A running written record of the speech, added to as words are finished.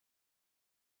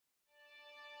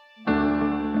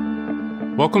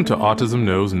Welcome to Autism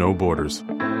Knows No Borders.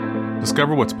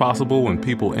 Discover what's possible when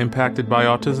people impacted by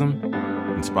autism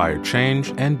inspire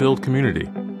change and build community.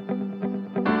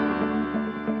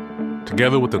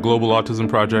 Together with the Global Autism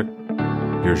Project,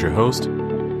 here's your host,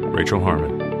 Rachel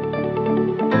Harmon.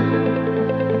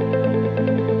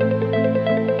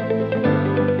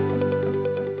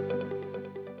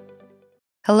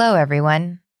 Hello,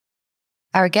 everyone.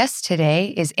 Our guest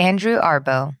today is Andrew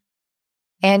Arbo.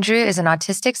 Andrew is an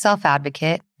autistic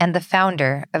self-advocate and the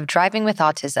founder of Driving with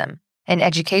Autism, an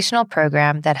educational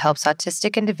program that helps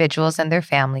autistic individuals and their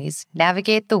families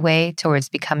navigate the way towards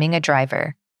becoming a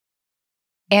driver.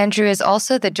 Andrew is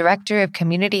also the Director of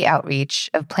Community Outreach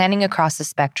of Planning Across the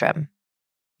Spectrum.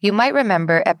 You might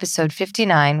remember episode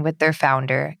 59 with their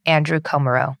founder, Andrew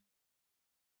Komarow.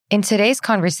 In today's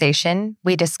conversation,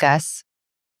 we discuss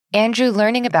Andrew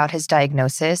learning about his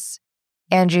diagnosis,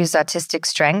 Andrew's autistic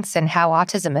strengths and how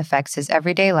autism affects his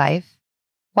everyday life,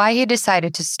 why he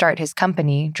decided to start his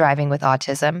company, Driving with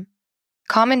Autism,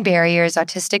 common barriers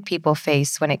autistic people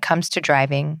face when it comes to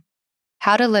driving,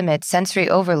 how to limit sensory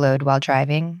overload while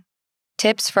driving,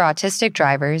 tips for autistic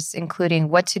drivers, including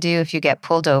what to do if you get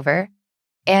pulled over,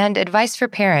 and advice for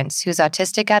parents whose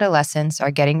autistic adolescents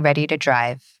are getting ready to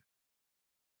drive.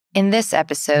 In this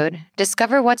episode,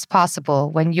 discover what's possible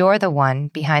when you're the one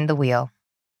behind the wheel.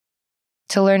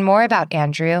 To learn more about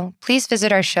Andrew, please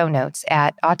visit our show notes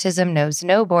at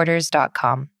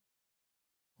autismknowsnoborders.com.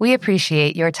 We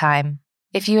appreciate your time.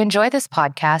 If you enjoy this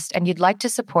podcast and you'd like to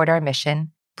support our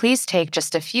mission, please take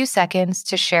just a few seconds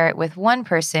to share it with one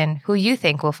person who you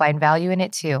think will find value in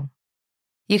it too.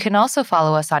 You can also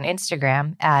follow us on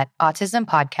Instagram at Autism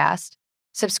Podcast,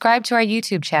 subscribe to our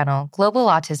YouTube channel, Global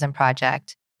Autism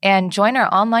Project, and join our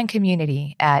online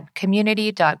community at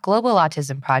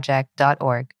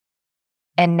community.globalautismproject.org.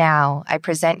 And now, I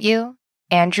present you,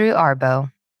 Andrew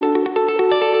Arbo.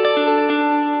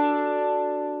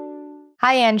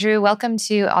 Hi, Andrew. Welcome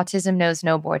to Autism Knows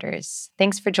No Borders.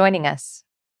 Thanks for joining us.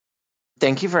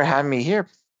 Thank you for having me here.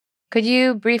 Could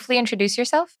you briefly introduce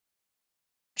yourself?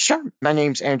 Sure. My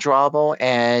name's Andrew Arbo,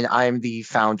 and I'm the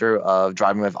founder of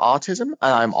Driving with Autism. And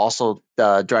I'm also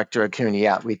the Director of Community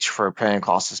Outreach for Planning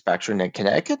Across the Spectrum in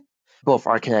Connecticut. Both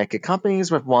are Connecticut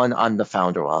companies, with one I'm the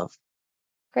founder of.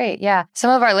 Great, yeah.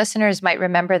 Some of our listeners might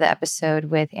remember the episode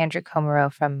with Andrew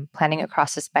Komarow from Planning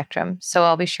Across the Spectrum, so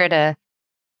I'll be sure to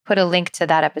put a link to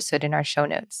that episode in our show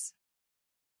notes.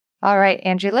 All right,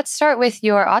 Andrew, let's start with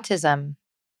your autism.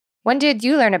 When did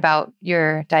you learn about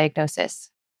your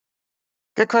diagnosis?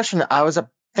 Good question. I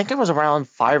think I was around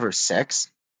 5 or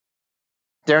 6.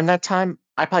 During that time,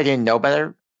 I probably didn't know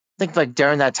better. I think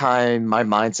during that time, my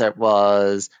mindset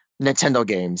was Nintendo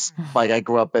games. I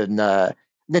grew up in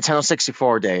Nintendo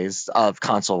 64 days of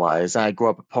console-wise, and I grew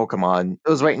up with Pokemon. It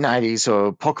was late 90s,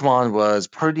 so Pokemon was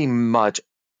pretty much,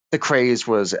 the craze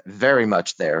was very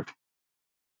much there.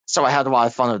 So I had a lot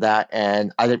of fun with that,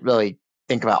 and I didn't really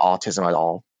think about autism at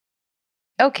all.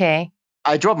 Okay.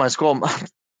 I drove my school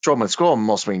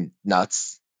mostly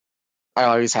nuts. I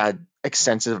always had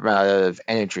extensive amount of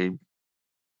energy,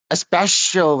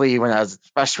 especially when I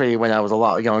was a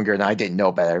lot younger and I didn't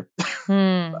know better.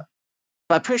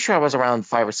 But I'm pretty sure I was around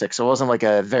 5 or 6, so it wasn't like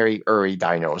a very early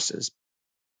diagnosis.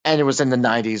 And it was in the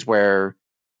 90s where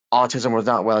autism was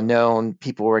not well known.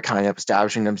 People were kind of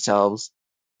establishing themselves.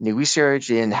 New research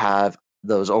didn't have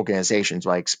those organizations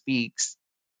like Speaks,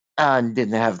 and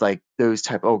didn't have those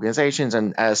type of organizations,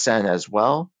 and SN as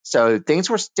well. So things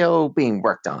were still being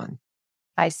worked on.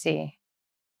 I see.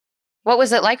 What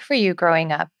was it like for you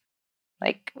growing up,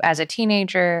 as a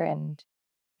teenager and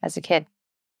as a kid?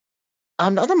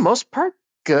 On the most part,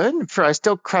 good. I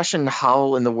still question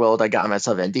how in the world I got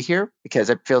myself into here,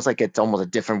 because it feels like it's almost a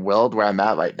different world where I'm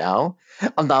at right now.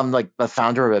 I'm the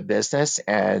founder of a business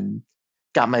and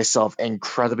got myself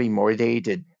incredibly motivated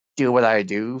to do what I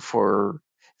do for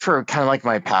kind of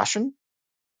my passion.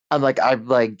 I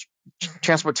like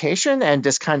transportation and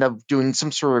just kind of doing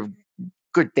some sort of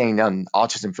good thing on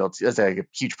autism fields is a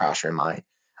huge passion of mine.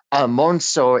 More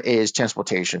so is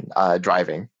transportation,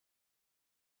 driving.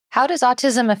 How does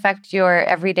autism affect your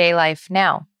everyday life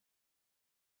now?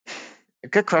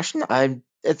 Good question. I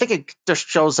think it just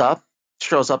shows up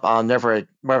on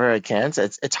wherever I can. So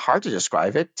it's hard to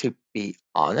describe it, to be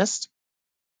honest.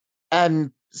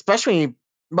 And especially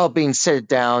being sit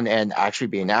down and actually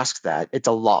being asked that, it's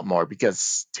a lot more,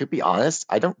 because to be honest,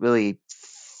 I don't really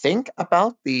think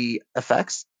about the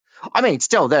effects. I mean, it's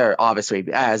still there, obviously,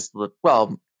 as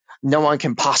well. No one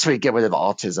can possibly get rid of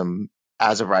autism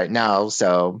as of right now.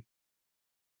 So,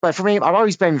 but for me, I've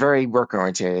always been very work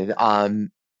oriented.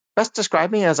 Best describe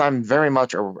me as I'm very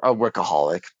much a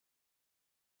workaholic.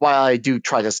 while I do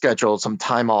try to schedule some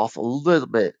time off a little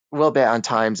bit on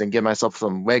times and give myself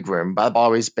some leg room, but I've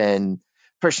always been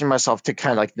pushing myself to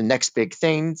kind of like the next big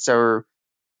thing. So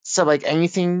like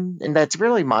anything that's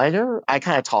really minor, I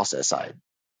kind of toss it aside.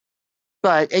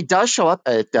 But it does show up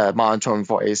at the monotone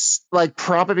voice. Like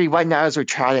probably right now as we're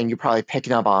chatting, you're probably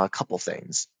picking up on a couple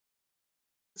things,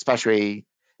 especially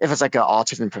if it's like an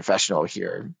autism professional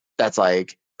here that's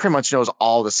like pretty much knows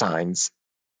all the signs,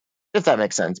 if that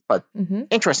makes sense. But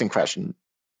interesting question.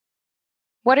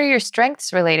 What are your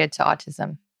strengths related to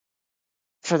autism?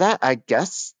 For that, I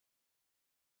guess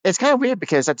it's kind of weird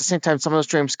because at the same time, some of those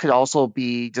dreams could also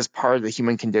be just part of the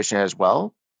human condition as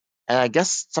well. And I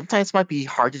guess sometimes it might be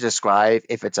hard to describe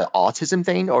if it's an autism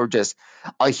thing or just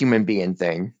a human being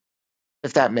thing,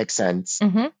 if that makes sense.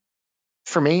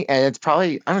 For me, and it's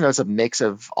probably, I don't know, it's a mix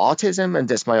of autism and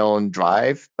just my own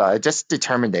drive, but just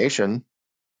determination.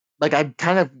 Like I'm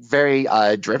kind of very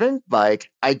driven.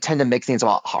 Like I tend to make things a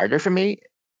lot harder for me.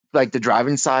 Like the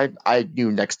driving side, I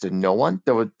knew next to no one.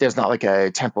 There's not like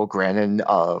a Temple Grandin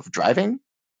of driving,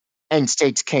 and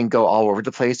states can go all over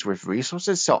the place with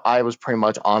resources. So I was pretty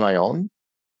much on my own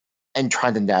and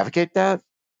trying to navigate that.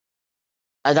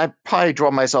 And I probably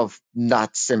drove myself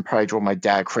nuts and probably drove my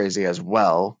dad crazy as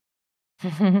well.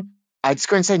 I just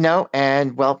couldn't say no.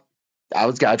 And well, I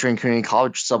was graduating community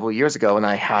college several years ago and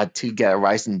I had to get a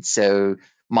license. So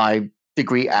my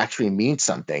degree actually means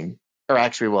something, or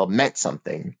actually, well, meant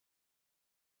something.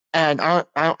 And I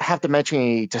don't have to mention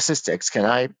any statistics, can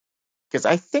I? Because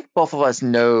I think both of us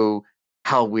know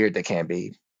how weird they can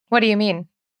be. What do you mean?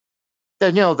 The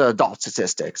adult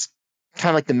statistics,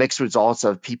 kind of like the mixed results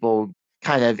of people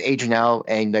kind of aging out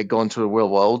and like going to the real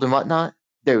world and whatnot.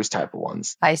 Those type of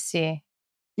ones. I see.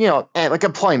 And like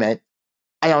employment.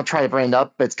 I don't try to bring it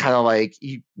up, but it's kind of like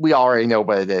we already know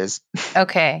what it is.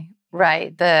 Okay,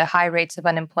 right. The high rates of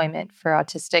unemployment for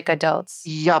autistic adults.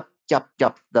 Yup.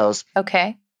 Those.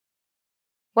 Okay.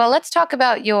 Well, let's talk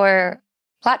about your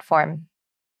platform.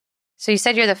 So you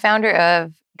said you're the founder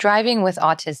of Driving with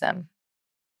Autism.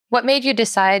 What made you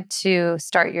decide to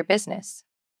start your business?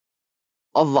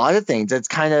 A lot of things. It's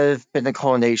kind of been a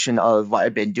culmination of what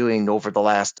I've been doing over the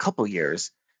last couple of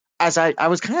years. As I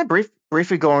was kind of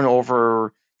briefly going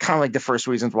over kind of like the first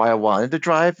reasons why I wanted to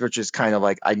drive, which is kind of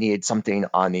like I needed something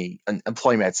on the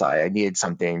employment side. I needed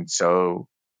something so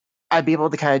I'd be able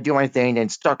to kind of do my thing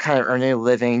and start kind of earning a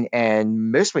living.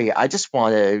 And mostly, I just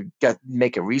want to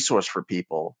make a resource for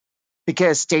people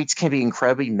because states can be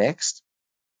incredibly mixed.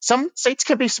 Some states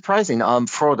can be surprising.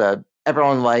 Florida,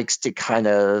 everyone likes to kind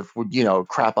of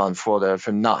crap on Florida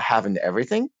for not having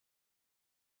everything.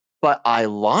 But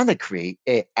ironically,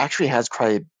 it actually has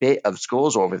quite a bit of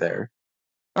schools over there.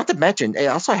 Not to mention, it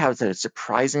also has a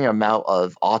surprising amount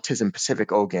of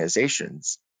autism-specific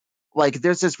organizations. Like,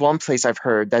 there's this one place I've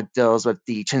heard that deals with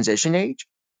the transition age,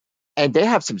 and they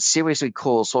have some seriously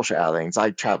cool social outings. I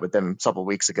chatted with them several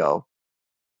weeks ago.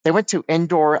 They went to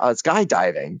indoor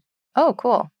skydiving. Oh,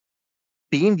 cool.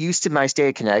 Being used to my state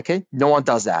of Connecticut, no one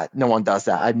does that.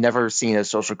 I've never seen a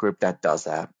social group that does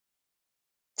that.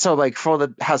 So, like,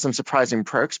 Florida has some surprising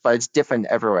perks, but it's different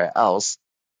everywhere else.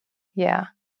 Yeah.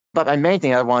 But my main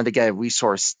thing, I wanted to get a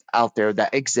resource out there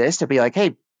that exists to be like,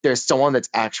 hey, there's someone that's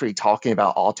actually talking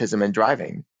about autism and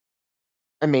driving.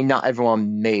 I mean, not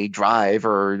everyone may drive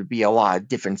or be a lot of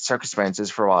different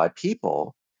circumstances for a lot of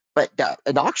people, but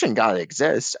an option got to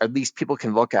exist. At least people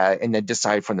can look at it and then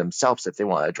decide for themselves if they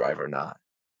want to drive or not.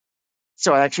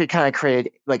 So I actually kind of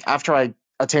created, like, after I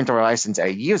attained my license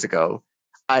 8 years ago,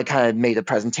 I kind of made a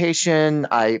presentation.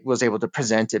 I was able to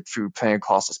present it through Planning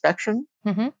Across the Spectrum.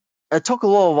 It took a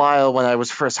little while when I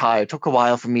was first hired. It took a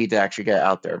while for me to actually get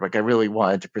out there. Like I really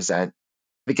wanted to present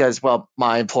because, well,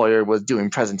 my employer was doing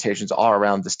presentations all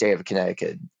around the state of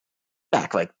Connecticut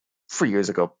back like 3 years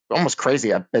ago. Almost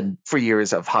crazy. I've been 3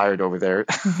 years I've hired over there.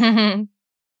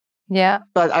 Yeah.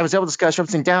 But I was able to schedule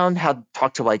everything down, had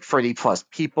talked to like 30 plus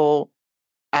people.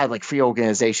 I had like 3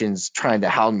 organizations trying to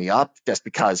hound me up just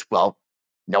because, well,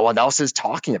 no one else is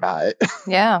talking about it.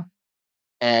 Yeah.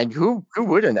 And who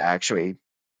wouldn't actually?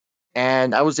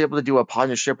 And I was able to do a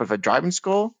partnership with a driving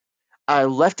school. I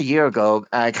left a year ago.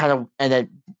 And it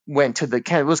went to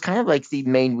it was kind of like the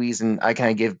main reason I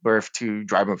kind of gave birth to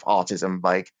Driving with Autism.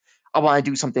 Like, I want to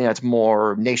do something that's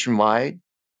more nationwide,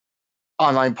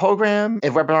 online program, a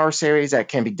webinar series that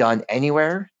can be done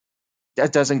anywhere.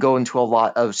 That doesn't go into a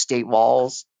lot of state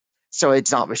walls, so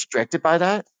it's not restricted by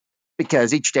that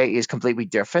because each state is completely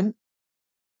different.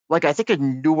 Like, I think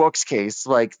in Newark's case,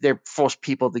 like, they force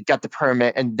people to get the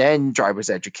permit and then driver's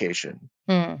education,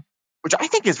 which I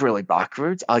think is really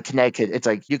backwards. Connecticut, it's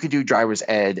like you could do driver's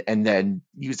ed and then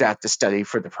use that to study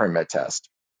for the permit test.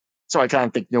 So I kind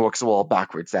of think Newark's a little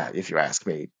backwards that, if you ask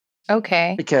me,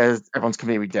 Okay. because everyone's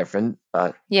completely different.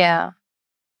 Yeah.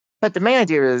 But the main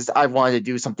idea is I wanted to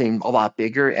do something a lot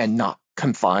bigger and not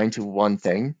confined to one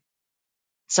thing.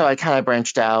 So I kind of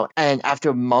branched out, and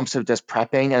after months of just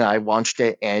prepping, and I launched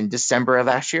it in December of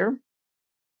last year.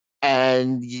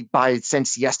 And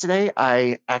since yesterday,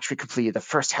 I actually completed the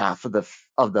first half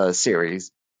of the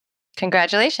series,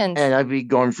 Congratulations. and I'll be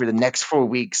going for the next 4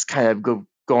 weeks, kind of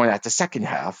going at the second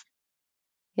half.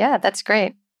 Yeah, that's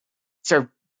great. So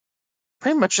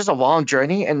pretty much just a long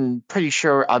journey, and pretty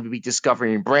sure I'll be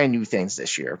discovering brand new things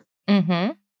this year.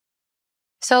 Mm-hmm.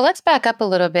 So let's back up a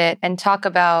little bit and talk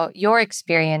about your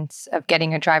experience of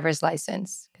getting your driver's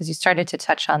license, because you started to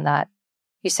touch on that.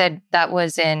 You said that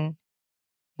was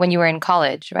when you were in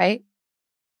college, right?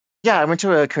 Yeah, I went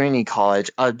to a community college.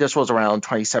 This was around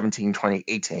 2017,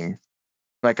 2018.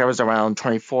 Like I was around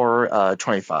 24,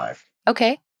 25.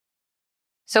 Okay.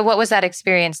 So what was that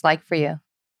experience like for you?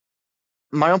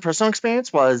 My own personal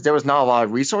experience was there was not a lot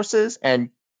of resources,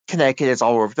 and Connecticut is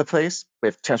all over the place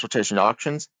with transportation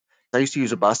options. I used to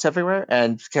use a bus everywhere,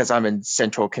 and because I'm in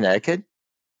central Connecticut,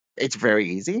 it's very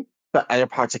easy. But other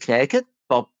parts of Connecticut,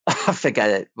 well, forget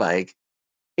it. Like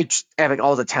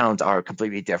all the towns are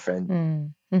completely different.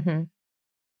 Mm-hmm.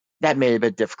 That made it a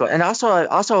bit difficult. And also, I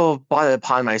also brought it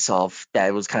upon myself that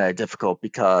it was kind of difficult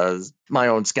because my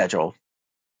own schedule.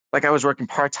 Like I was working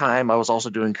part time, I was also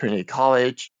doing community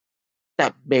college.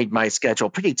 That made my schedule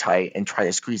pretty tight and try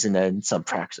to squeeze in some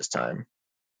practice time.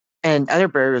 And other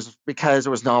barriers because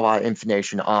there was not a lot of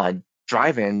information on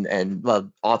driving and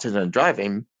autism and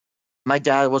driving. My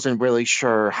dad wasn't really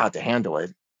sure how to handle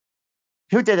it.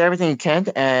 He did everything he can,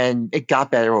 and it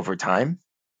got better over time.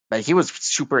 But he was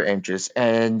super anxious,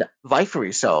 and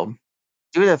rightfully so,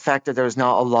 due to the fact that there's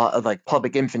not a lot of like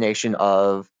public information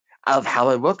of how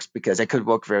it works, because it could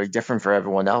look very different for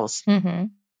everyone else. Mm-hmm.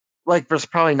 Like there's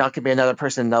probably not going to be another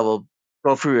person that will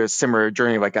go through a similar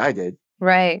journey like I did.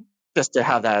 Right. Just to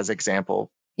have that as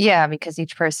example. Yeah, because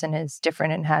each person is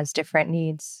different and has different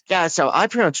needs. Yeah, so I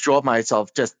pretty much drove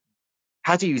myself just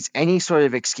how to use any sort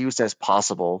of excuse as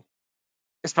possible,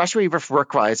 especially with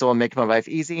work-wise. It will make my life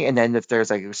easy. And then if there's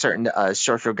like a certain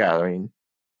social gathering,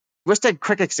 just a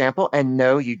quick example. And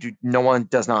no, no one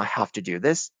does not have to do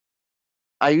this.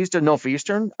 I used a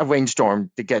Northeastern, a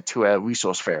rainstorm, to get to a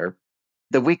resource fair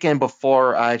the weekend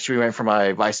before I actually went for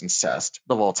my license test,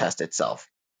 the little test itself.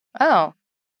 Oh.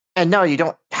 And no,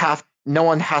 no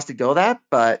one has to go that,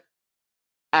 but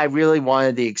I really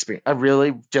wanted the experience. I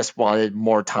really just wanted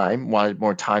more time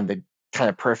to kind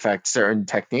of perfect certain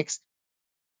techniques.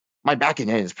 My back end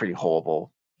is pretty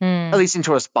horrible, at least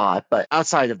into a spot, but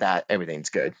outside of that, everything's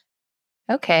good.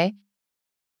 Okay.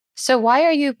 So why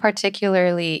are you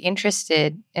particularly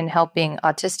interested in helping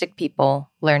autistic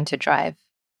people learn to drive?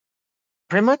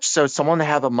 Pretty much so someone to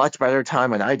have a much better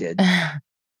time than I did.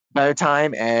 Better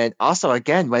time, and also,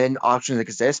 again, when options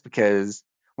exist, because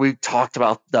we talked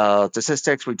about the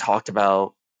statistics, we talked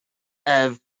about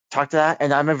talked to that,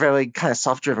 and I'm a very kind of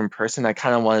self-driven person. I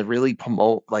kind of want to really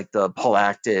promote like the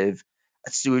proactive,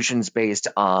 solutions-based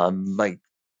like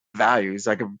values.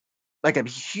 Like a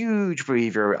huge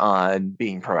believer on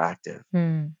being proactive.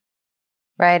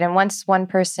 Right. And once one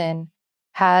person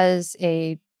has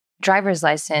a driver's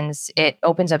license, it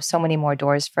opens up so many more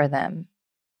doors for them.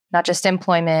 Not just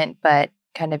employment, but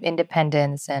kind of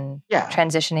independence and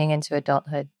transitioning into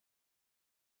adulthood.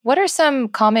 What are some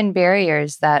common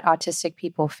barriers that autistic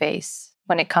people face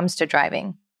when it comes to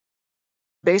driving?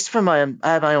 Based from I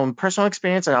have my own personal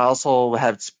experience, and I've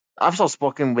also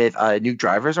spoken with new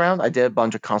drivers around. I did a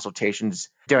bunch of consultations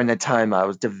during the time I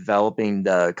was developing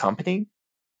the company.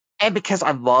 And because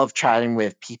I love chatting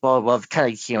with people, I love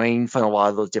kind of hearing from a lot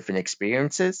of those different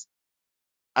experiences.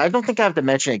 I don't think I have to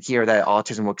mention it here that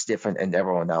autism looks different than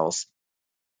everyone else.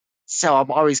 So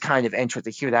I'm always kind of interested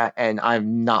to hear that, and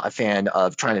I'm not a fan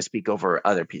of trying to speak over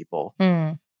other people.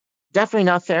 Definitely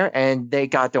not fair, and they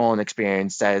got their own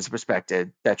experience that is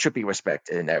respected, that should be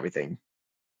respected and everything.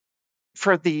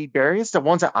 For the barriers, the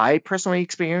ones that I personally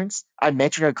experienced, I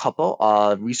mentioned a couple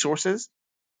of resources,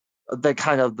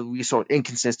 the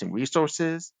inconsistent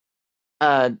resources.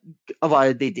 A lot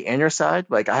of the inner side,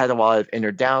 like I had a lot of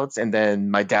inner doubts, and then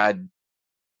my dad,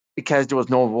 because there was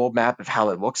no roadmap of how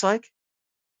it looks like,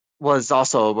 was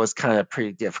kind of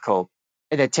pretty difficult,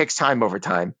 and it takes time over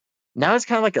time. Now it's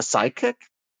kind of like a sidekick,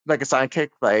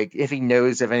 like if he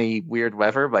knows of any weird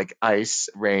weather, like ice,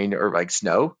 rain, or like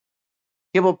snow,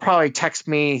 he will probably text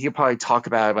me. He'll probably talk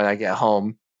about it when I get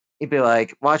home. He'd be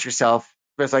like, "Watch yourself.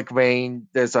 There's like rain.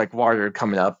 There's like water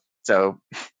coming up." So,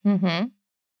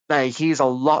 like, he's a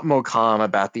lot more calm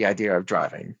about the idea of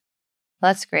driving.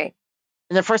 That's great.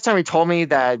 And the first time he told me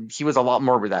that he was a lot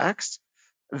more relaxed,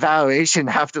 valuation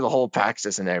after the whole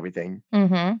practice and everything.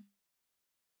 Mm-hmm.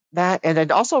 That, and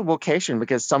then also location,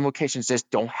 because some locations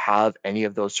just don't have any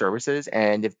of those services.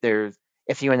 And if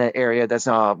you're in an area that's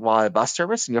not a lot of bus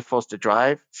service and you're forced to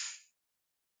drive,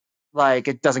 like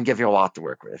it doesn't give you a lot to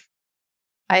work with.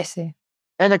 I see.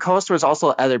 And of course, there's also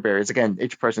other barriers. Again,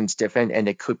 each person's different, and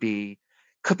it could be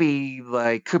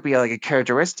like a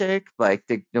characteristic, like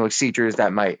the procedures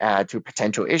that might add to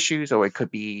potential issues, or it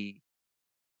could be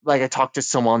like I talked to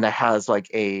someone that has like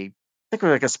I think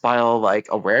like a spinal like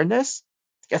awareness.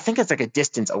 I think it's like a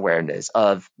distance awareness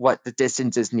of what the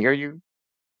distance is near you.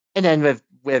 And then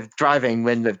with driving,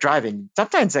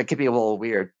 sometimes that could be a little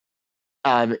weird.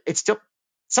 It's still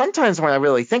sometimes when I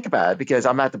really think about it, because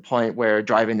I'm at the point where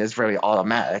driving is very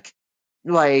automatic.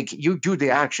 Like you do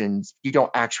the actions, you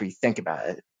don't actually think about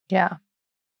it. Yeah.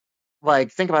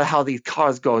 Like think about how these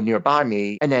cars go nearby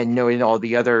me, and then knowing all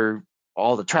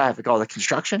the traffic, all the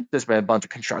construction. There's been a bunch of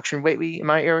construction lately in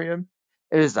my area.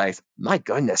 It was like, my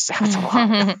goodness, that's a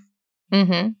lot. Mm-hmm.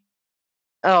 And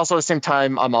also at the same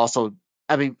time,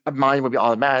 mine would be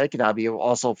automatic, and I'll be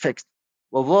also fixed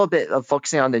a little bit of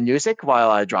focusing on the music while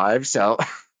I drive. So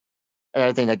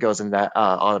everything that goes in that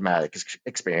automatic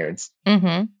experience.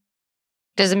 Mm-hmm.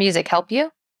 Does the music help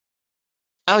you?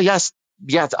 Oh yes,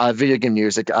 video game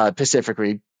music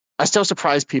specifically. I still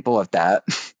surprise people with that.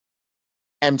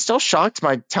 I'm still shocked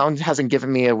my town hasn't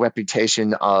given me a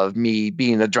reputation of me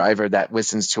being a driver that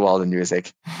listens to all the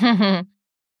music. I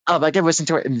can listen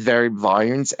to it in varied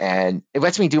volumes, and it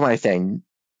lets me do my thing.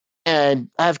 And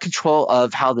I have control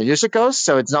of how the music goes,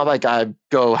 so it's not like I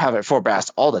go have it full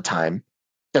blast all the time.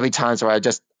 There'll be times where I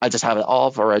just have it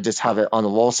off, or I just have it on the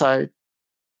low side.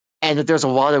 And if there's a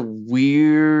lot of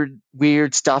weird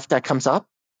stuff that comes up,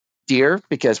 deer,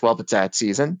 because well, it's that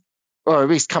season, or at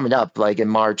least coming up. Like in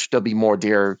March, there'll be more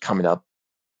deer coming up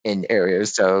in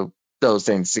areas, so those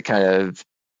things to kind of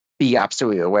be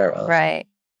absolutely aware of. Right.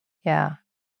 Yeah.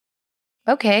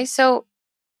 Okay. So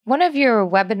one of your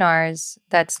webinars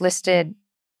that's listed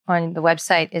on the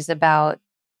website is about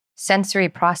sensory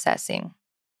processing.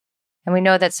 And we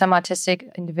know that some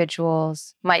autistic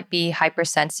individuals might be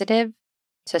hypersensitive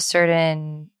to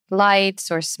certain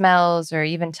lights or smells or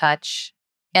even touch.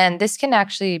 And this can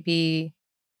actually be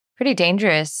pretty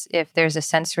dangerous if there's a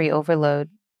sensory overload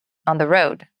on the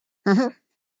road. Mm-hmm.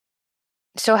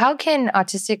 So how can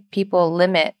autistic people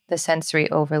limit the sensory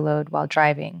overload while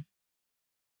driving?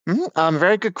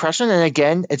 Very good question. And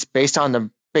again, it's based on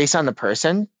the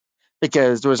person,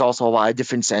 because there's also a lot of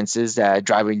different senses that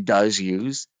driving does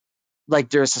use. Like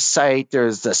there's the sight,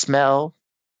 there's the smell.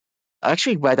 I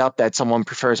actually read up that someone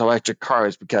prefers electric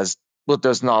cars because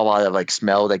there's not a lot of like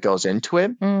smell that goes into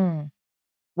it,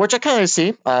 which I kind of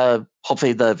see.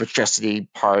 Hopefully the electricity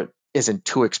part isn't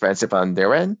too expensive on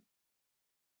their end.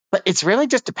 But it's really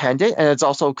just dependent, and it's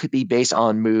also could be based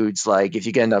on moods, like if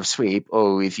you get enough sleep,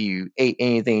 or if you ate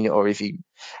anything, or if you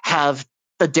have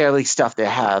the daily stuff they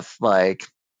have. Like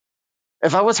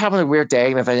if I was having a weird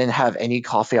day and if I didn't have any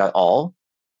coffee at all,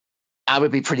 I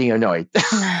would be pretty annoyed.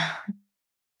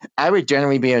 I would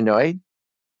generally be annoyed.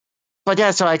 But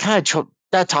yeah, so I kind of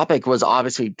that topic was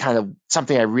obviously kind of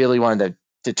something I really wanted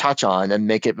to touch on and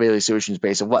make it really solutions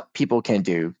based on what people can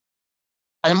do.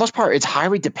 And the most part, it's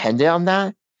highly dependent on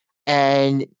that.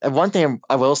 And one thing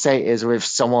I will say is if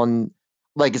someone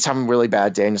like is having a really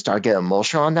bad day and start getting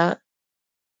emotional on that,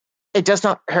 it does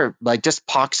not hurt. Like just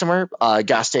park somewhere,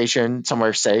 gas station,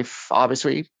 somewhere safe,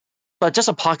 obviously. But just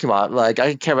a parking lot, like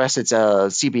I care less it's a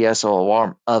CBS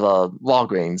or a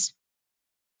Walgreens.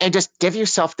 And just give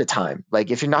yourself the time.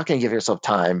 Like if you're not going to give yourself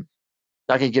time,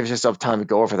 to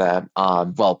go over that,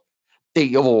 well,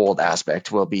 the overall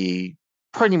aspect will be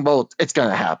pretty well, it's going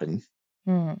to happen.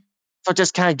 So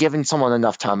just kind of giving someone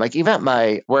enough time. Like even at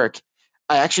my work,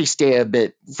 I actually stay a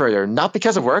bit further, not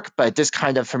because of work, but just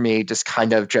kind of for me, just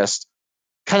kind of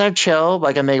chill.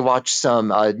 Like I may watch some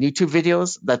YouTube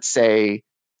videos, let's say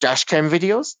dash cam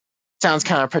videos. Sounds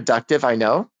kind of productive, I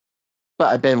know,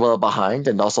 but I've been a little behind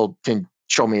and also can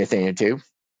show me a thing or two.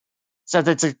 So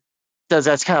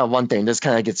that's kind of one thing. This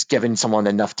kind of gets giving someone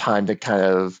enough time to kind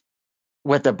of,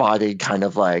 with their body kind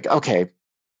of like, okay,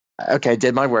 I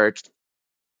did my work.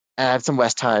 I have some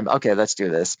rest time. Okay, let's do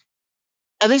this.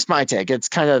 At least my take. It's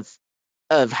kind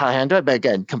of how I handle it, but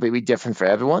again, completely different for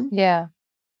everyone. Yeah.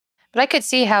 But I could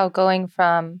see how going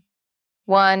from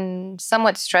one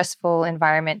somewhat stressful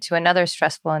environment to another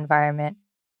stressful environment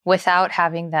without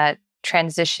having that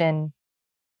transition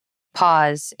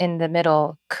pause in the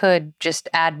middle could just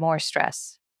add more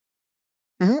stress.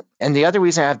 Mm-hmm. And the other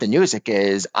reason I have the music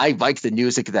is I like the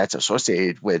music that's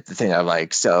associated with the thing I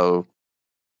like. So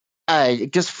I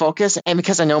just focus, and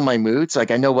because I know my moods,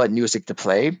 like I know what music to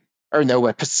play, or know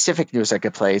what specific music I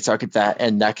could play, so I could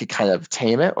that could kind of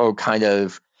tame it or kind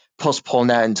of postpone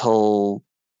that until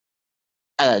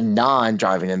a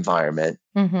non-driving environment.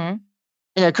 Mm-hmm.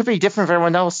 And it could be different for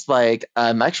everyone else. Like, I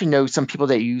actually know some people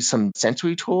that use some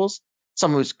sensory tools.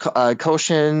 Some use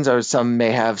cushions, or some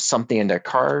may have something in their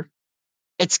car.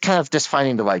 It's kind of just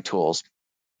finding the right tools.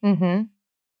 Mm-hmm.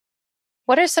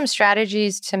 What are some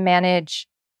strategies to manage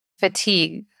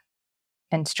fatigue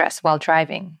and stress while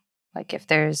driving? Like if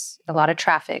there's a lot of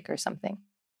traffic or something.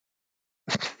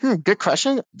 Good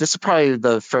question. This is probably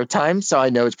the third time, so I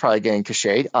know it's probably getting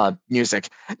cliched. Music.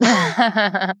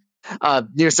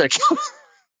 Music.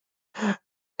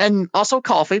 And also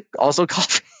coffee. Also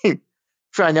coffee.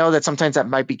 For I know that sometimes that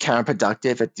might be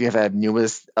counterproductive if you have had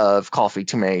newest of coffee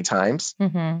too many times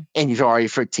Mm-hmm. and you've already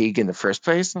fatigued in the first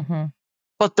place. Mm-hmm.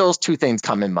 But those two things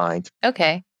come in mind.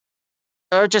 Okay.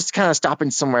 Or just kind of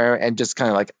stopping somewhere and just kind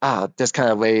of like, just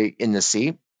kind of lay in the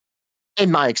seat,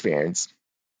 in my experience.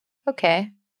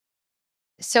 Okay.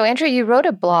 So, Andrew, you wrote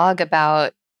a blog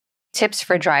about tips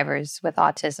for drivers with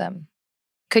autism.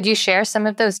 Could you share some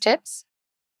of those tips?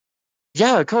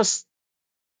 Yeah, of course.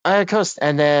 Of course.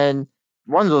 And then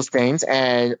one of those things,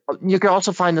 and you can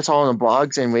also find this all on the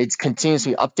blogs, and it's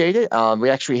continuously updated. We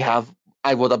actually have,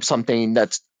 I wrote up something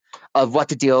that's of what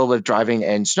to deal with driving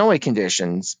in snowy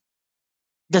conditions.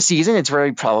 This season, it's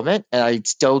very prevalent, and I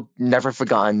still never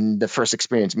forgotten the first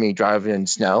experience of me driving in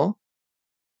snow.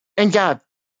 And yeah,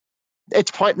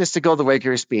 it's pointless to go the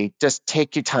regular speed. Just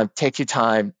take your time, take your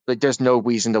time. Like, there's no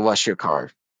reason to rush your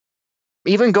car.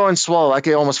 Even going slow, I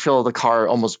could almost feel the car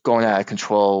almost going out of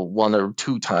control one or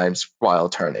two times while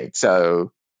turning.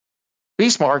 So be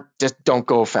smart, just don't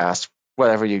go fast,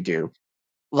 whatever you do.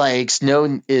 Like,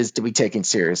 snow is to be taken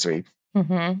seriously.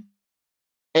 Mm-hmm.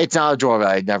 It's not a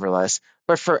joyride, nevertheless.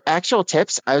 But for actual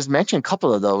tips, I was mentioning a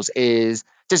couple of those is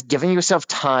just giving yourself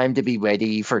time to be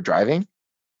ready for driving.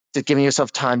 Just giving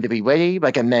yourself time to be ready.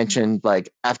 Like I mentioned,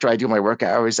 like after I do my work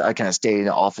hours, I kind of stay in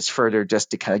the office further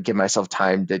just to kind of give myself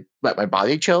time to let my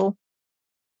body chill.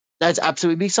 That's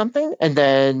absolutely something. And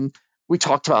then we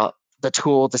talked about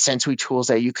the sensory tools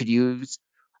that you could use,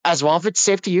 as well if it's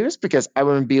safe to use, because I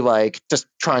wouldn't be like just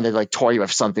trying to like toy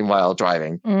with something while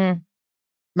driving. Mm.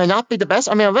 May not be the best.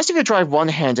 I mean, unless you could drive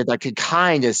one-handed, I could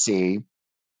kind of see.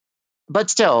 But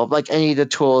still, like any of the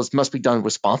tools must be done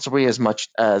responsibly as much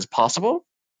as possible,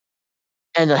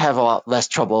 and to have a lot less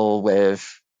trouble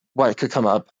with what could come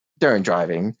up during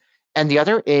driving. And the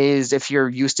other is if you're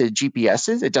used to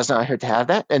GPSs, it does not hurt to have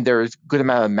that. And there's a good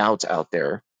amount of mounts out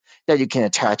there that you can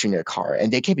attach in your car,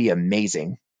 and they can be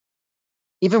amazing.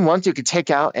 Even ones you could take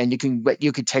out and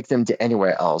you could take them to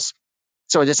anywhere else.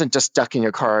 So it isn't just stuck in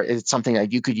your car. It's something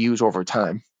that you could use over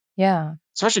time. Yeah.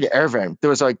 Especially the air vent. There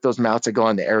was like those mounts that go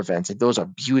on the air vents, and those are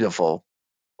beautiful,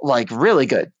 like really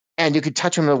good. And you could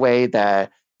touch them in a way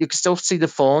that you can still see the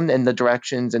phone and the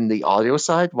directions and the audio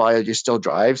side while you still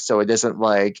drive. So it isn't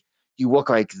like you look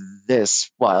like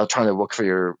this while trying to look for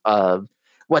your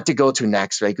what to go to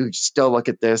next. Like you still look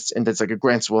at this, and it's like a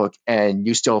glance look, and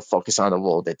you still focus on the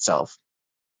road itself.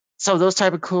 So those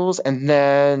type of tools, and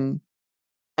then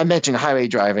I mentioned highway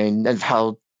driving and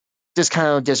how just kind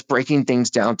of just breaking things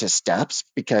down to steps,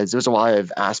 because there's a lot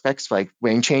of aspects like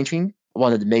lane changing,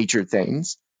 one of the major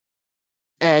things.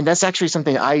 And that's actually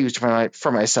something I used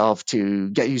for myself to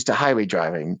get used to highway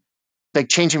driving, like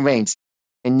changing lanes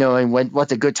and knowing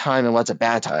what's a good time and what's a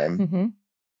bad time. Mm-hmm.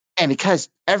 And because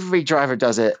every driver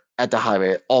does it at the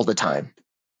highway all the time,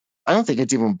 I don't think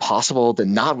it's even possible to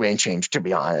not lane change, to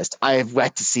be honest. I've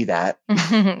yet to see that.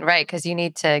 Right, because you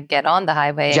need to get on the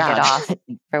highway and get off,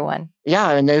 for one.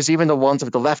 Yeah, and there's even the ones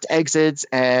with the left exits,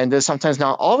 and there's sometimes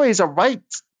not always a right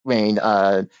lane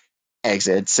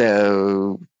exit.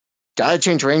 So gotta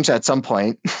change range at some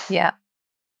point. Yeah.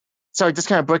 So I just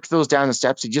kind of broke those down in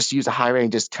steps. You just use the highway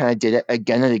and just kind of did it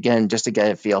again and again just to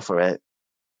get a feel for it.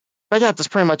 But yeah, that's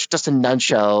pretty much just a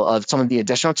nutshell of some of the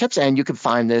additional tips, and you can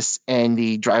find this in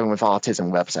the Driving with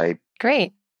Autism website.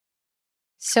 Great.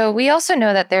 So we also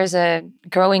know that there's a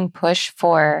growing push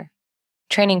for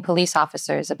training police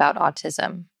officers about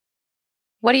autism.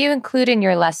 What do you include in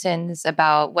your lessons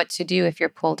about what to do if you're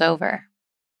pulled over?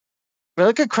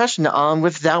 Really good question.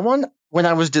 With that one, when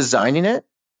I was designing it,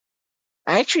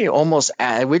 I actually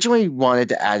originally wanted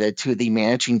to add it to the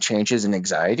managing changes and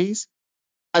anxieties,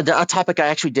 a topic I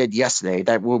actually did yesterday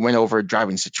that we went over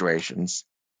driving situations.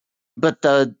 But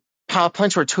the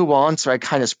PowerPoints were too long, so I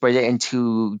kind of split it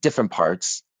into different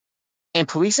parts. In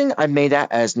policing, I made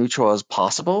that as neutral as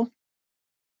possible.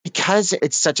 Because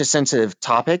it's such a sensitive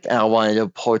topic and I wanted to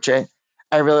approach it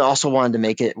I really also wanted to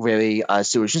make it really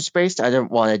solutions based. I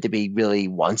didn't want it to be really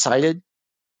one sided.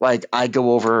 Like I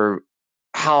go over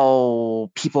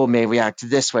how people may react to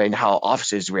this way and how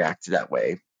officers react to that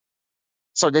way.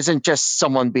 So it isn't just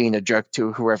someone being a jerk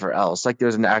to whoever else. Like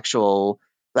there's an actual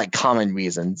like common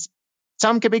reasons.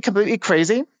 Some can be completely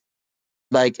crazy,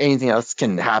 like anything else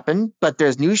can happen, but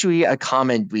there's usually a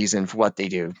common reason for what they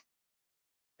do.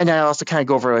 And then I also kind of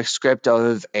go over a script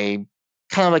of a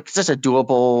kind of like just a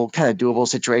doable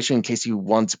situation in case you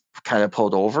once kind of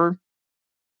pulled over.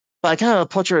 But I kind of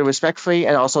approached it respectfully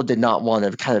and also did not want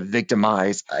to kind of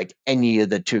victimize like any of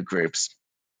the two groups.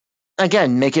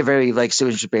 Again, make it very like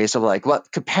solution based of like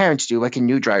what could parents do, what can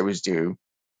new drivers do.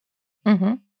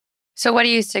 Mm-hmm. So what do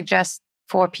you suggest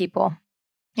for people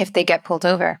if they get pulled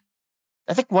over?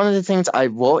 I think one of the things I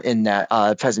wrote in that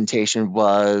presentation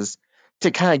was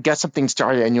to kind of get something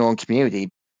started in your own community.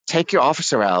 Take your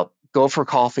officer out, go for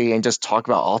coffee, and just talk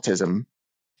about autism.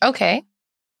 Okay.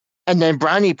 And then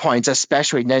brownie points,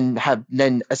 especially,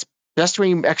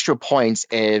 especially extra points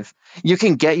if you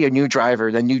can get your new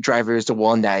driver. The new driver is the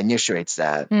one that initiates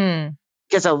that.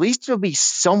 Because at least there'll be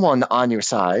someone on your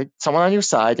side,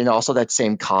 and also that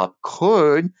same cop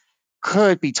could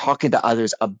be talking to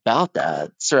others about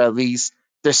that. So at least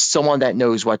there's someone that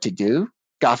knows what to do.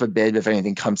 God forbid if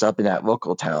anything comes up in that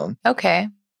local town. Okay.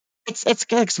 It's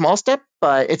like a small step,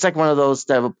 but it's like one of those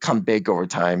that will come big over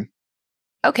time.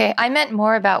 Okay, I meant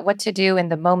more about what to do in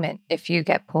the moment if you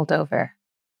get pulled over.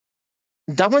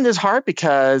 That one is hard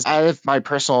because out of my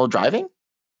personal driving,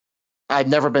 I've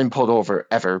never been pulled over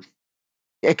ever.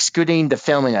 Excluding the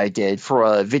filming I did for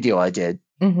a video I did.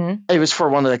 Mm-hmm. It was for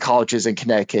one of the colleges in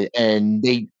Connecticut, and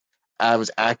I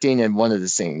was acting in one of the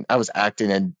scenes. I was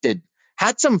acting and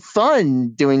had some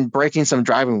fun breaking some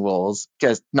driving rules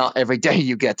because not every day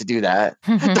you get to do that.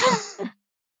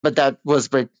 But that was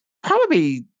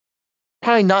probably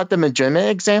not the legitimate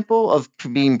example of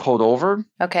being pulled over.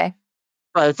 Okay.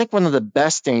 But I think one of the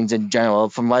best things in general,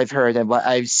 from what I've heard and what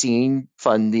I've seen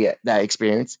from that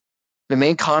experience,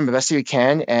 remain calm the best you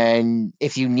can, and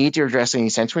if you need to address any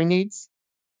sensory needs,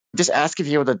 just ask if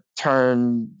you're able to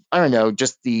turn, I don't know,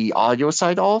 just the audio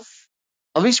side off.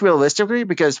 At least realistically,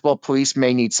 because, well, police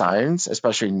may need sirens,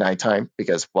 especially nighttime,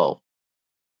 because, well,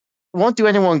 it won't do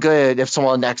anyone good if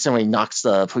someone accidentally knocks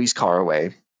the police car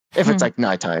away, if it's like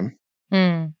nighttime.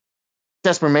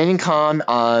 Just remaining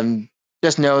calm,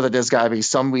 just know that there's got to be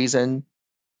some reason,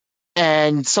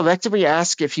 and selectively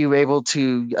ask if you're able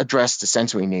to address the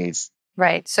sensory needs.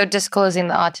 Right. So disclosing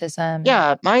the autism.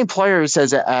 Yeah, my employer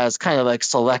says it as kind of like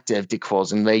selective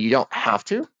disclosing. You don't have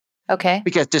to. Okay.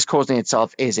 Because disclosing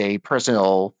itself is a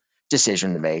personal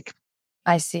decision to make.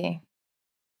 I see.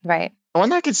 Right.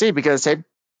 One I can see because at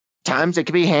times it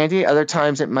could be handy, other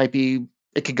times it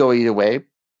could go either way.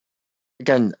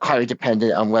 Again, highly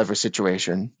dependent on whatever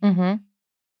situation.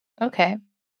 Mm-hmm. Okay.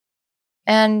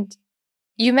 And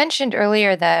you mentioned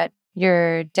earlier that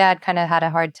your dad kind of had a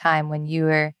hard time when you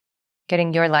were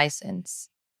getting your license.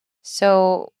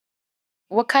 So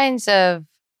what kinds of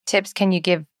tips can you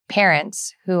give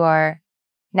parents who are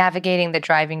navigating the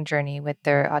driving journey with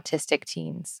their autistic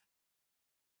teens?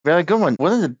 Very good one.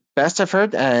 One of the best I've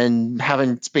heard, and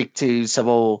haven't spoken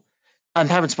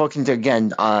to again,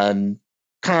 kind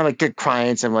of like good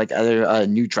clients and like other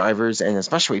new drivers and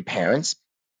especially parents.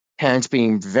 Parents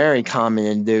being very common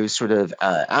in those sort of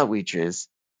outreaches.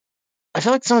 I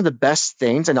feel like some of the best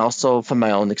things, and also from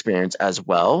my own experience as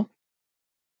well,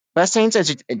 best things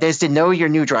is to know your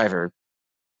new driver,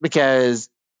 because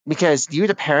you,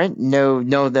 the parent,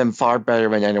 know them far better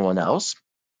than anyone else.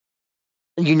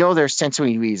 You know their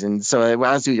sensory reasons, so it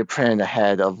allows you to plan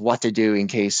ahead of what to do in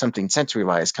case something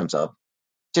sensory-wise comes up.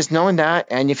 Just knowing that,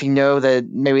 and if you know that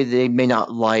maybe they may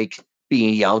not like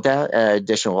being yelled at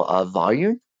additional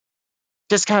volume,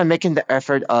 just kind of making the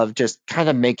effort of just kind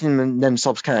of making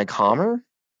themselves kind of calmer.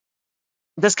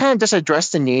 Just kind of just address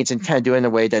the needs and kind of do it in a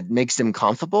way that makes them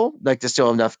comfortable. Like there's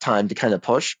still enough time to kind of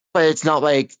push, but it's not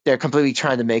like they're completely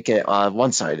trying to make it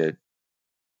one-sided.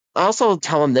 I also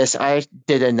tell them this. I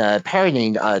did in a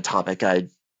parenting topic that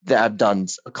I've done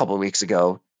a couple of weeks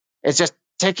ago. It's just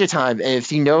take your time.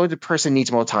 If you know the person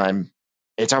needs more time,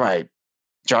 it's all right.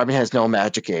 Driving has no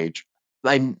magic age.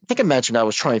 I think I mentioned I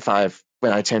was 25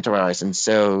 when I turned my license.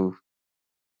 So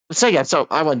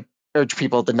I would urge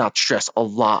people to not stress a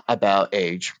lot about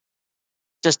age.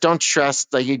 Just don't stress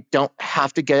that you don't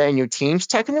have to get it in your teams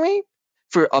technically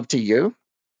for up to you.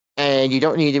 And you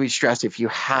don't need to be stressed if you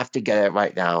have to get it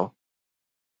right now.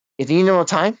 If you need more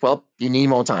time, well, you need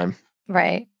more time.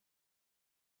 Right.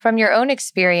 From your own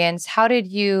experience, how did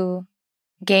you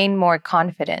gain more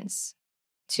confidence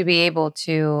to be able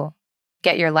to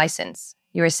get your license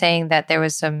You were saying that there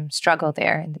was some struggle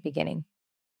there in the beginning.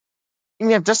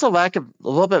 Yeah, just a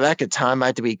little bit lack of time. I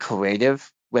had to be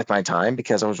creative with my time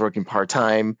because I was working part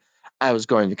time. I was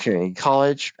going to community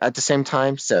college at the same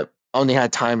time, so only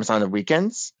had times on the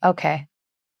weekends. Okay.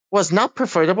 Was not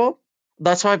preferable.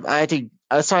 That's why I had to.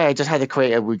 That's why I just had to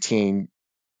create a routine.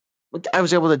 I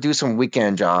was able to do some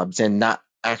weekend jobs, and that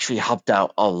actually helped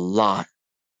out a lot.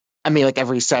 I mean, like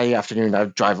every Saturday afternoon,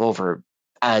 I'd drive over.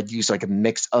 I'd use like a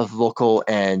mix of local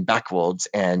and back roads,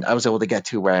 and I was able to get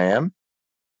to where I am.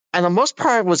 And the most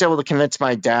part, I was able to convince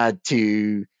my dad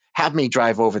to have me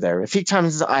drive over there. A few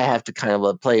times I have to kind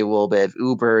of play a little bit of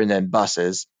Uber and then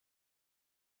buses.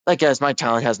 Like, as my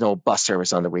town has no bus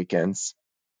service on the weekends.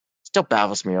 Still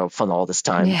baffles me out from all this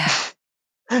time, Yeah.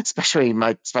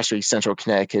 especially Central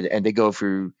Connecticut, and they go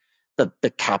through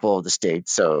the capital of the state.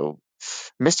 So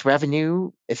missed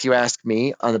revenue, if you ask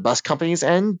me, on the bus company's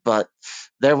end, but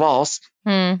they're lost.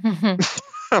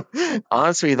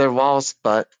 Honestly, they're lost,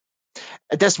 but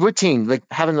this routine, like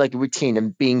having like a routine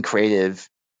and being creative,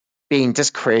 being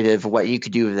just creative, what you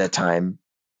could do at that time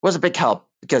was a big help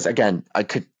because again, I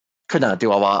could not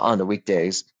do a lot on the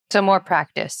weekdays. So more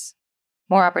practice,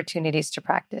 more opportunities to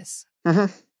practice.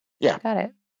 Mm-hmm. Yeah. Got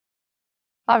it.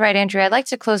 All right, Andrew, I'd like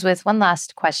to close with one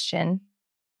last question.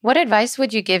 What advice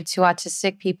would you give to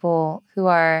autistic people who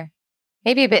are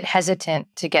maybe a bit hesitant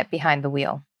to get behind the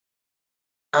wheel?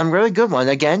 Really good one.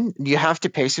 Again, you have to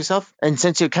pace yourself. And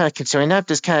since you're kind of concerned that,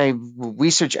 just kind of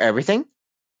research everything.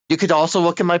 You could also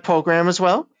look at my program as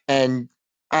well. And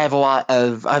I have a lot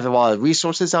of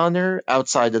resources on there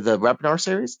outside of the webinar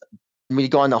series. When you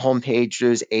go on the homepage,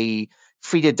 there's a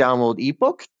free to download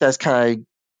ebook that's kind of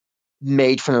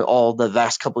made from all the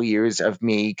last couple of years of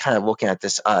me kind of looking at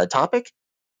this topic.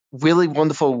 Really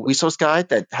wonderful resource guide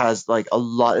that has like a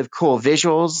lot of cool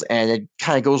visuals, and it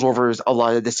kind of goes over a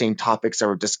lot of the same topics that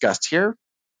were discussed here.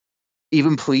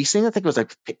 Even policing, I think it was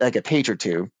like a page or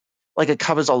two. Like it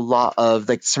covers a lot of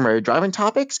like similar driving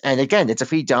topics. And again, it's a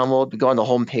free download. You go on the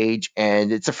homepage,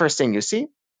 and it's the first thing you see.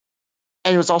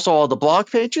 And it was also all the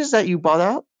blog pages that you bought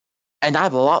out. And I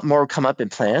have a lot more come up in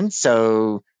plan,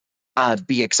 so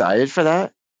be excited for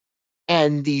that.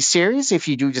 And the series, if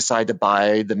you do decide to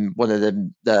buy one of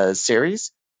the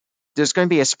series, there's going to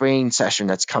be a spring session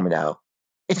that's coming out.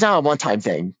 It's not a one-time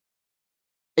thing.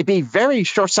 It'd be very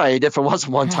short-sighted if it was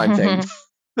a one-time thing.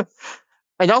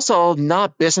 And also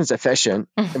not business efficient.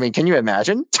 I mean, can you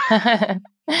imagine?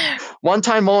 One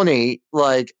time only,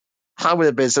 like, how would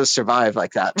a business survive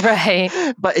like that?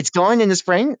 Right. But it's going in the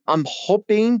spring. I'm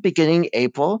hoping beginning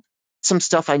April. Some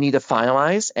stuff I need to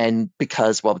finalize, and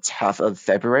because, well, it's half of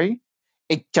February,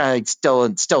 it kind of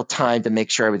still time to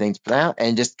make sure everything's put out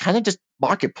and just kind of just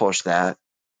market push that.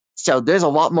 So there's a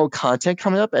lot more content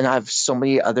coming up, and I have so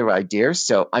many other ideas.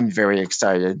 So I'm very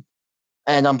excited,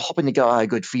 and I'm hoping to get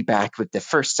good feedback with the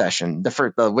first session,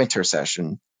 the winter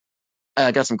session. And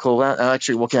I got some cool. I'm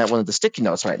actually looking at one of the sticky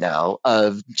notes right now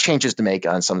of changes to make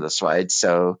on some of the slides.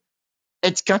 So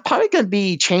it's probably going to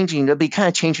be changing. It'll be kind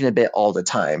of changing a bit all the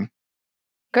time.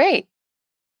 Great.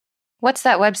 What's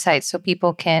that website so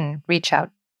people can reach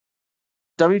out?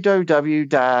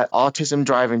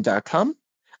 www.autismdriving.com.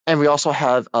 And we also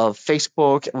have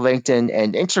Facebook, LinkedIn,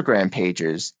 and Instagram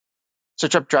pages.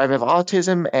 Search up Driving with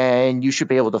Autism, and you should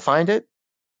be able to find it.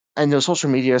 And those social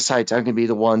media sites are going to be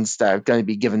the ones that are going to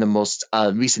be given the most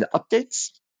recent updates.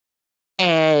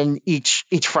 And each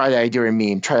Friday I do a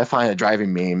meme, try to find a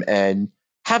driving meme, and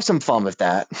have some fun with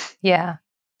that. Yeah.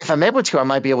 If I'm able to, I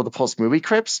might be able to post movie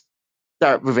clips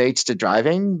that relates to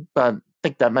driving, but I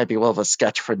think that might be a little of a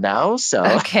sketch for now. So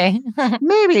okay.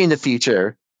 maybe in the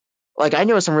future. Like I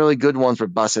know some really good ones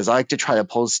with buses. I like to try to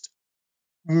post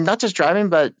not just driving,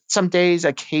 but some days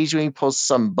occasionally post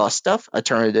some bus stuff,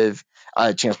 alternative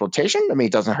transportation. I mean,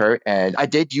 it doesn't hurt. And I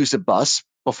did use a bus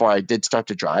before I did start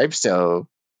to drive, so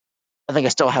I think I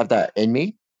still have that in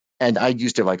me. And I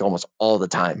used it like almost all the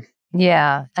time.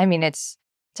 Yeah. I mean, it's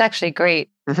actually great.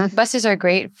 Mm-hmm. Buses are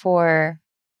great for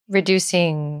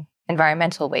reducing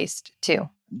environmental waste too.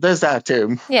 There's that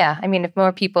too. Yeah. I mean, if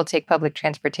more people take public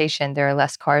transportation, there are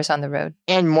less cars on the road.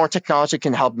 And more technology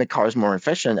can help make cars more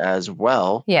efficient as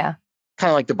well. Yeah.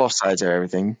 Kind of like the both sides of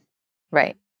everything.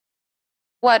 Right.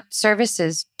 What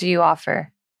services do you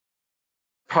offer?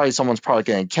 Probably someone's probably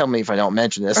going to kill me if I don't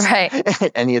mention this Right.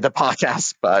 in any of the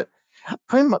podcasts, but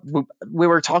pretty much we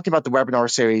were talking about the webinar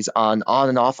series on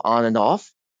and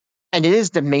off. And it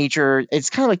is it's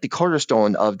kind of like the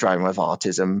cornerstone of Driving with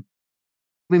Autism.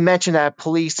 We mentioned that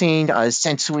policing,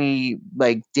 sensory,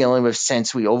 like dealing with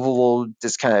sensory overload,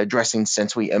 just kind of addressing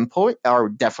sensory input are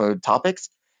definitely topics.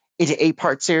 It's an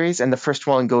 8-part series, and the first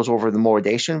one goes over the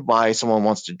motivation, why someone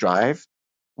wants to drive.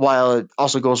 while it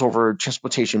also goes over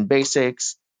transportation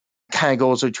basics, kind of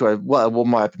goes into what a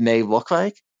Walmart may look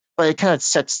like, but it kind of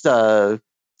sets the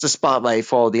spotlight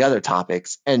for all the other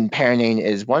topics, and parenting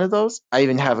is one of those. I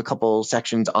even have a couple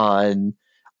sections on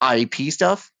IEP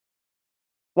stuff.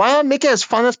 Why not make it as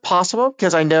fun as possible?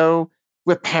 Because I know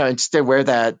with parents, they wear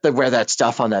that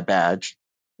stuff on that badge.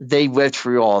 They live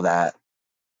through all that.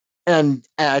 And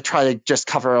I try to just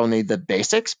cover only the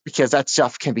basics because that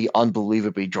stuff can be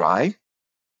unbelievably dry.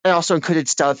 I also included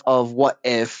stuff of what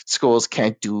if schools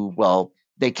can't do well,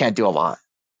 they can't do a lot.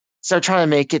 So trying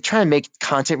to make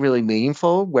content really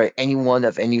meaningful where anyone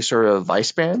of any sort of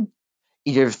lifespan,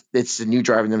 either if it's the new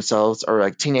driver themselves or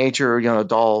like teenager, young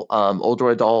adult,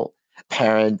 older adult,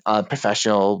 parent,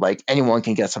 professional, like anyone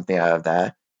can get something out of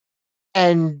that.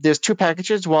 And there's 2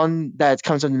 packages. One that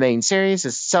comes in the main series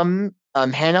is some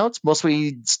handouts,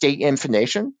 mostly state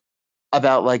information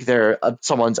about like their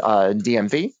someone's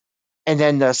DMV. And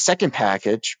then the second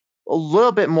package, a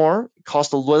little bit more,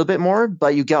 costs a little bit more,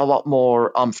 but you get a lot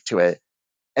more oomph to it.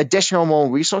 Additional more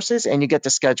resources, and you get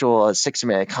to schedule a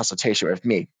 60-minute consultation with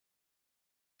me.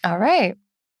 All right.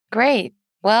 Great.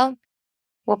 Well,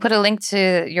 we'll put a link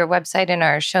to your website in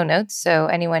our show notes so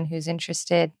anyone who's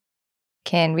interested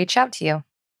can reach out to you.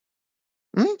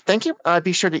 Thank you.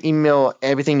 Be sure to email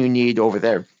everything you need over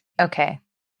there. Okay,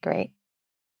 great.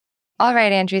 All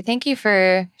right, Andrew, thank you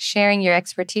for sharing your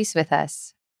expertise with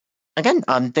us. Again,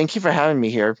 thank you for having me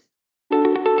here.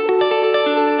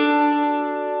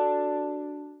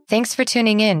 Thanks for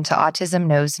tuning in to Autism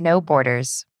Knows No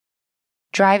Borders.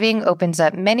 Driving opens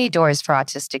up many doors for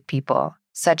autistic people,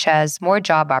 such as more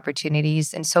job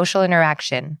opportunities and social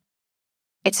interaction.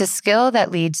 It's a skill that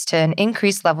leads to an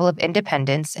increased level of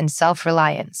independence and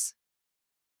self-reliance.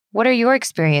 What are your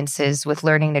experiences with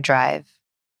learning to drive?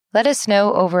 Let us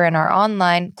know over in our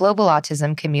online Global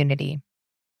Autism community.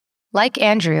 Like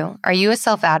Andrew, are you a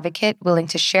self-advocate willing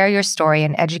to share your story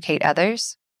and educate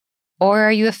others? Or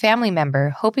are you a family member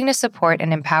hoping to support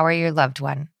and empower your loved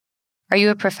one? Are you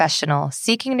a professional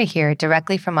seeking to hear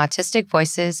directly from autistic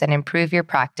voices and improve your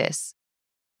practice?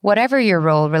 Whatever your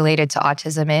role related to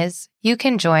autism is, you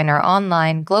can join our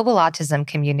online Global Autism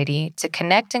community to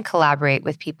connect and collaborate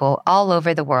with people all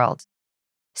over the world.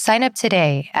 Sign up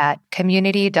today at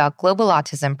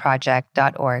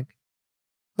community.globalautismproject.org.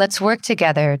 Let's work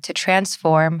together to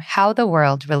transform how the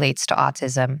world relates to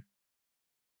autism.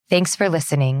 Thanks for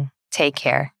listening. Take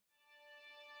care.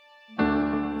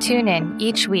 Tune in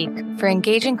each week for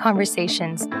engaging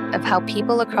conversations of how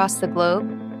people across the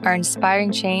globe are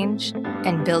inspiring change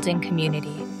and building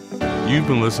community. You've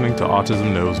been listening to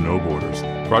Autism Knows No Borders,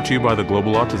 brought to you by the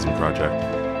Global Autism Project.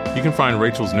 You can find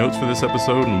Rachel's notes for this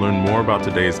episode and learn more about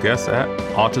today's guests at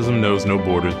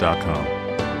autismknowsnoborders.com.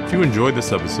 If you enjoyed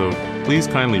this episode, please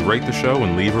kindly rate the show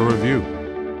and leave a review.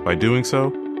 By doing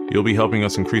so, you'll be helping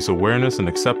us increase awareness and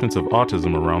acceptance of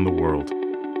autism around the world.